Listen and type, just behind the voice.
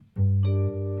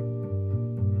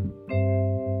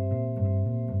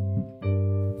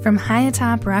From high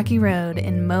atop Rocky Road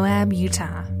in Moab,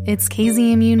 Utah, it's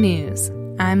KZMU News.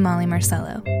 I'm Molly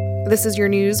Marcello. This is your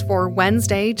news for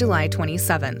Wednesday, July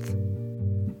 27th.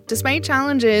 Despite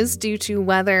challenges due to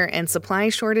weather and supply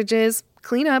shortages,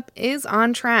 cleanup is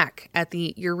on track at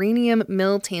the Uranium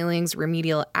Mill Tailings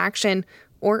Remedial Action,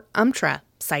 or UMTRA,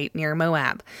 site near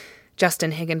Moab.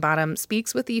 Justin Higginbottom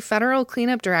speaks with the federal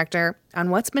cleanup director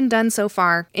on what's been done so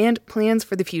far and plans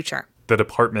for the future. The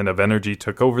Department of Energy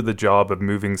took over the job of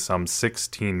moving some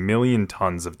 16 million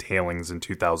tons of tailings in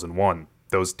 2001.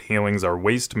 Those tailings are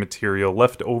waste material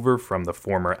left over from the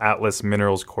former Atlas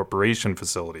Minerals Corporation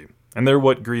facility, and they're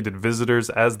what greeted visitors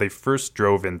as they first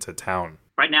drove into town.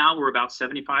 Right now, we're about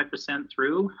 75%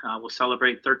 through. We'll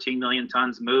celebrate 13 million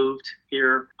tons moved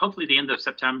here, hopefully the end of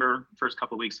September, first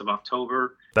couple weeks of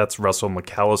October. That's Russell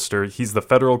McAllister. He's the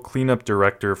federal cleanup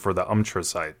director for the UMTRA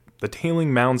site. The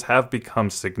tailing mounds have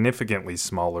become significantly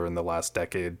smaller in the last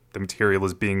decade. The material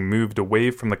is being moved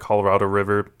away from the Colorado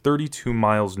River 32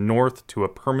 miles north to a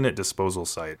permanent disposal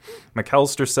site.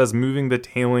 McAllister says moving the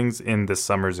tailings in this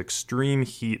summer's extreme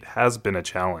heat has been a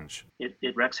challenge.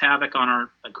 It wreaks havoc on our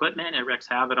equipment, it wreaks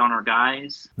havoc on our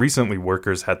guys. Recently,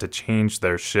 workers had to change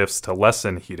their shifts to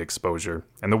lessen heat exposure,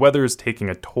 and the weather is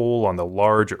taking a toll on the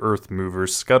large earth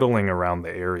movers scuttling around the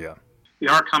area. We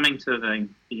are coming to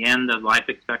the end of life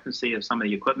expectancy of some of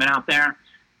the equipment out there.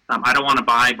 I don't want to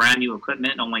buy brand new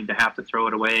equipment only to have to throw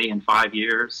it away in 5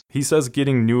 years. He says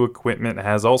getting new equipment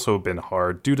has also been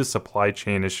hard due to supply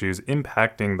chain issues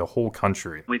impacting the whole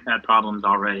country. We've had problems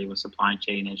already with supply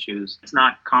chain issues. It's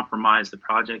not compromised the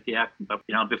project yet, but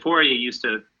before you used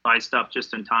to buy stuff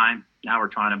just in time. Now we're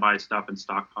trying to buy stuff and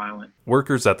stockpile it.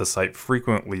 Workers at the site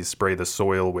frequently spray the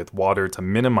soil with water to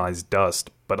minimize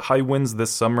dust, but high winds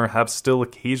this summer have still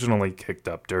occasionally kicked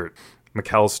up dirt.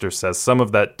 McAllister says some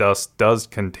of that dust does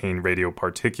contain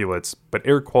radioparticulates, but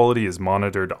air quality is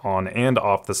monitored on and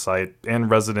off the site,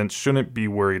 and residents shouldn't be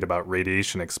worried about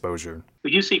radiation exposure.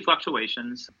 We do see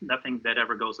fluctuations, nothing that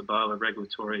ever goes above a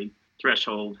regulatory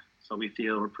threshold, so we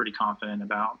feel we're pretty confident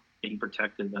about being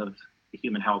protective of the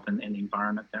human health and the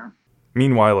environment there.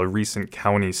 Meanwhile, a recent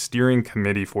county steering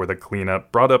committee for the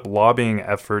cleanup brought up lobbying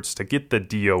efforts to get the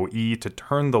DOE to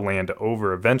turn the land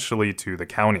over eventually to the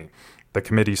county. The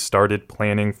committee started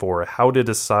planning for how to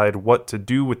decide what to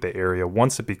do with the area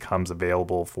once it becomes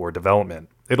available for development.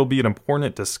 It'll be an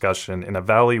important discussion in a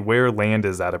valley where land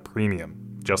is at a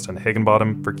premium. Justin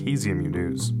Higginbottom for KZMU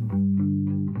News.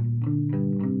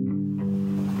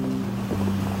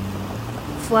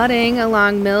 Flooding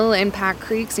along Mill and Pack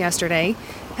Creeks yesterday.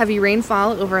 Heavy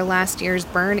rainfall over last year's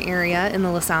burn area in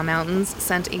the LaSalle Mountains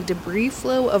sent a debris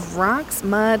flow of rocks,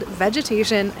 mud,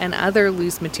 vegetation, and other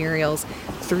loose materials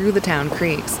through the town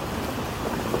creeks.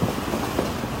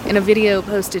 In a video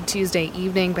posted Tuesday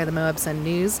evening by the Moab Sun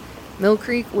News, Mill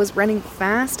Creek was running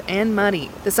fast and muddy.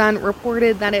 The Sun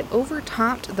reported that it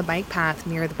overtopped the bike path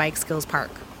near the Bike Skills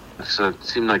Park. So it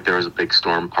seemed like there was a big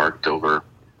storm parked over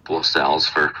LaSalle's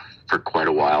for quite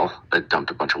a while that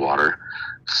dumped a bunch of water.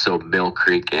 So Mill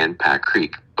Creek and Pack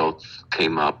Creek both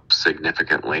came up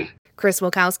significantly. Chris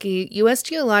Wilkowski, U.S.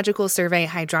 Geological Survey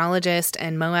hydrologist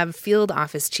and Moab Field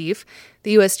Office Chief.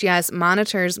 The USGS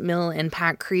monitors Mill and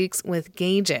Pack Creeks with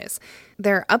gauges.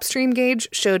 Their upstream gauge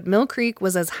showed Mill Creek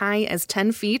was as high as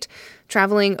 10 feet,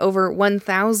 traveling over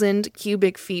 1,000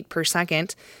 cubic feet per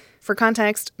second. For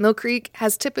context, Mill Creek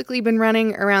has typically been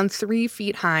running around 3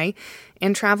 feet high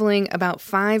and traveling about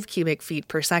 5 cubic feet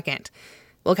per second.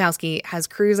 Wilkowski has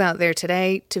crews out there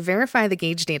today to verify the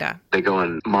gauge data. They go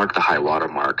and mark the high water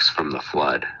marks from the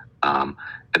flood, and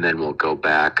then we'll go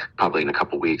back probably in a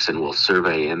couple weeks and we'll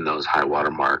survey in those high water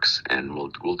marks, and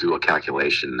we'll do a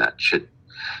calculation that should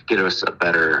get us a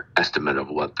better estimate of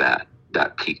what that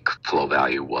peak flow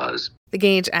value was. The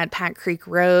gauge at Pack Creek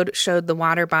Road showed the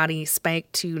water body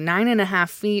spiked to 9.5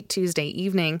 feet Tuesday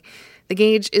evening. The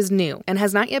gauge is new and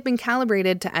has not yet been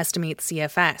calibrated to estimate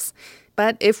CFS.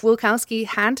 But if Wilkowski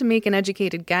had to make an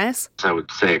educated guess, I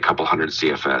would say a couple hundred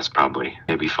CFS, probably,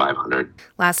 maybe 500.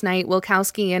 Last night,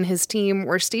 Wilkowski and his team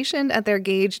were stationed at their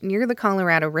gauge near the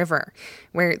Colorado River,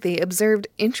 where they observed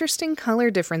interesting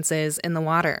color differences in the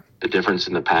water. The difference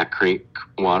in the Pack Creek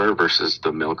water versus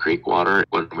the Mill Creek water,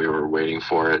 when we were waiting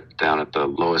for it down at the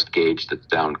lowest gauge that's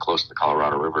down close to the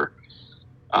Colorado River,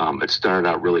 it started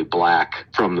out really black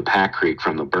from the Pack Creek,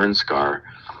 from the burn scar.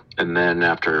 And then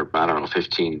after,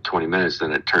 15, 20 minutes,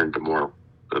 then it turned to more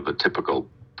of a typical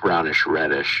brownish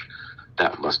reddish.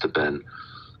 That must have been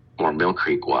more Mill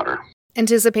Creek water.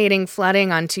 Anticipating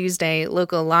flooding on Tuesday,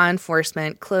 local law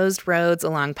enforcement closed roads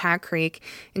along Pack Creek,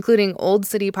 including Old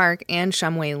City Park and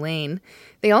Shumway Lane.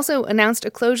 They also announced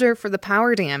a closure for the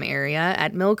Power Dam area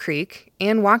at Mill Creek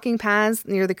and walking paths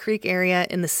near the creek area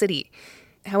in the city.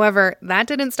 However, that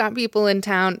didn't stop people in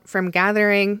town from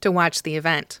gathering to watch the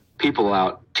event. People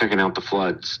out checking out the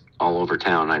floods all over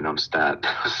town. I noticed that.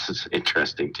 It was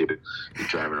interesting, too.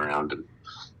 Driving around and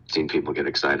seeing people get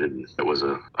excited. It was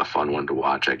a fun one to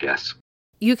watch, I guess.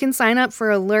 You can sign up for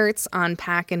alerts on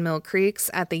Pack and Mill Creeks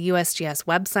at the USGS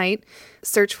website.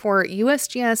 Search for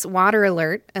USGS Water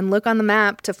Alert and look on the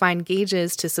map to find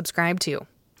gauges to subscribe to.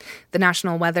 The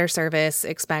National Weather Service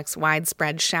expects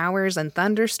widespread showers and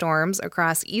thunderstorms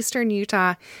across eastern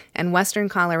Utah and western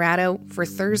Colorado for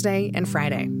Thursday and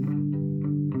Friday.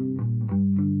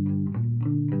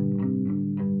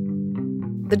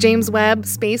 The James Webb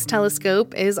Space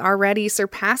Telescope is already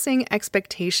surpassing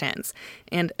expectations,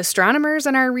 and astronomers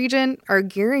in our region are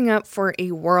gearing up for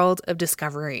a world of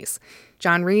discoveries.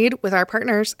 John Reed, with our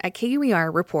partners at KUER,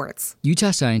 reports.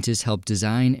 Utah scientists helped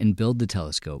design and build the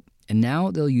telescope, and now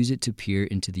they'll use it to peer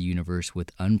into the universe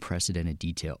with unprecedented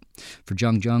detail. For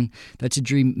Zhang Zhang, that's a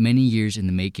dream many years in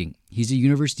the making. He's a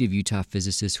University of Utah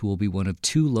physicist who will be one of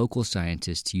 2 local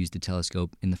scientists to use the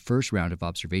telescope in the first round of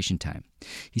observation time.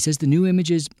 He says the new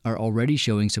images are already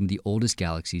showing some of the oldest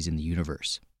galaxies in the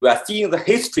universe. We are seeing the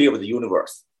history of the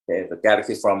universe, the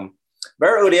galaxies from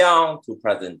very early on to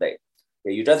present day.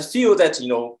 You just feel that,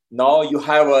 now you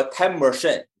have a time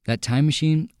machine. That time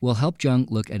machine will help Zhang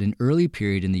look at an early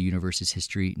period in the universe's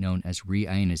history known as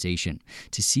reionization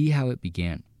to see how it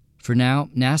began. For now,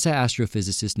 NASA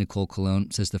astrophysicist Nicole Colon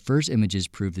says the first images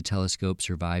prove the telescope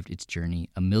survived its journey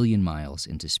 1 million miles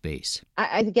into space.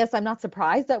 I guess I'm not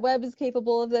surprised that Webb is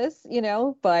capable of this,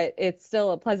 but it's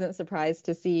still a pleasant surprise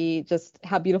to see just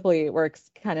how beautifully it works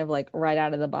kind of like right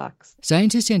out of the box.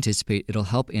 Scientists anticipate it'll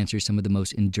help answer some of the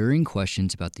most enduring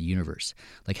questions about the universe,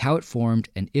 like how it formed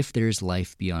and if there's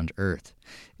life beyond Earth.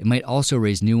 It might also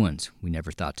raise new ones we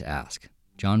never thought to ask.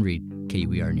 John Reed,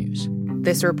 KUER News.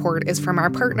 This report is from our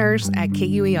partners at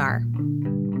KUER.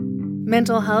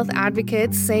 Mental health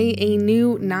advocates say a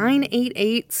new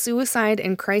 988 suicide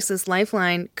and crisis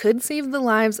lifeline could save the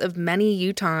lives of many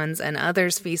Utahns and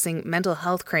others facing mental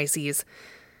health crises.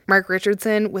 Mark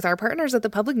Richardson, with our partners at the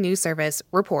Public News Service,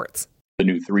 reports. The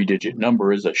new 3-digit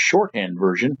number is a shorthand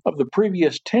version of the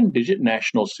previous 10-digit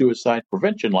National Suicide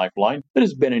Prevention Lifeline that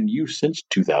has been in use since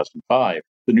 2005.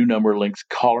 The new number links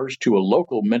callers to a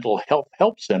local mental health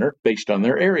help center based on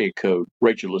their area code.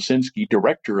 Rachel Lisinski,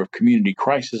 Director of Community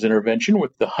Crisis Intervention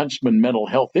with the Huntsman Mental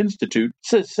Health Institute,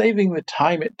 says saving the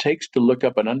time it takes to look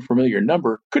up an unfamiliar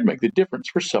number could make the difference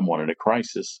for someone in a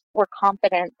crisis. We're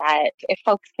confident that if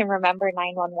folks can remember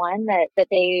 911, that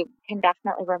they can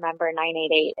definitely remember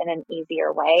 988 in an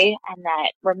easier way, and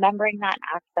that remembering that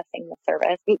and accessing the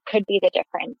service could be the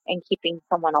difference in keeping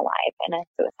someone alive in a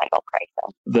suicidal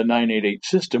crisis. The 988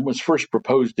 system was first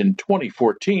proposed in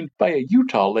 2014 by a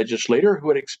Utah legislator who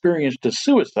had experienced a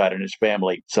suicide in his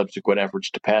family. Subsequent efforts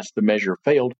to pass the measure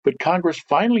failed, but Congress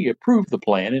finally approved the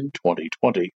plan in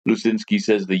 2020. Lusinski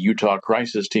says the Utah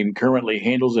crisis team currently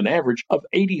handles an average of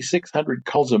 8,600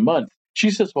 calls a month. She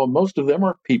says while most of them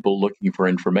are people looking for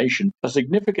information, a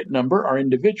significant number are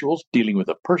individuals dealing with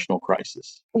a personal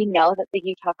crisis. We know that the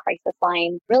Utah Crisis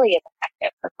Line really is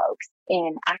effective for folks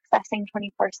in accessing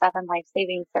 24/7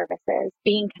 life-saving services,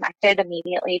 being connected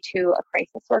immediately to a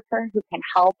crisis worker who can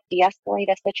help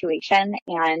de-escalate a situation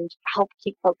and help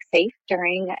keep folks safe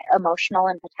during emotional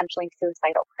and potentially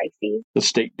suicidal crises. The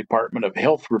State Department of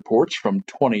Health reports from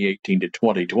 2018 to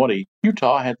 2020,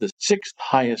 Utah had the 6th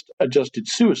highest adjusted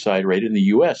suicide rate in the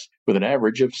U.S., with an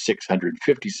average of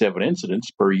 657 incidents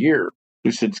per year.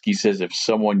 Lusinski says if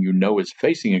someone you know is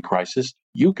facing a crisis,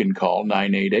 you can call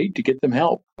 988 to get them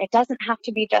help. It doesn't have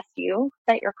to be just you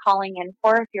that you're calling in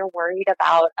for. If you're worried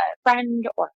about a friend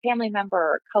or a family member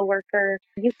or a coworker,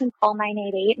 you can call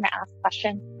 988 and ask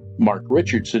questions. Mark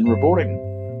Richardson reporting.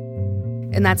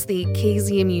 And that's the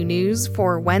KZMU News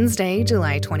for Wednesday,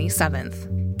 July 27th.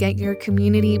 Get your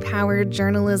community-powered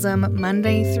journalism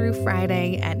Monday through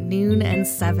Friday at noon and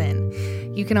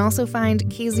 7. You can also find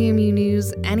KZMU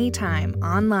News anytime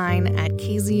online at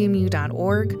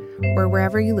kzmu.org or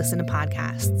wherever you listen to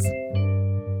podcasts.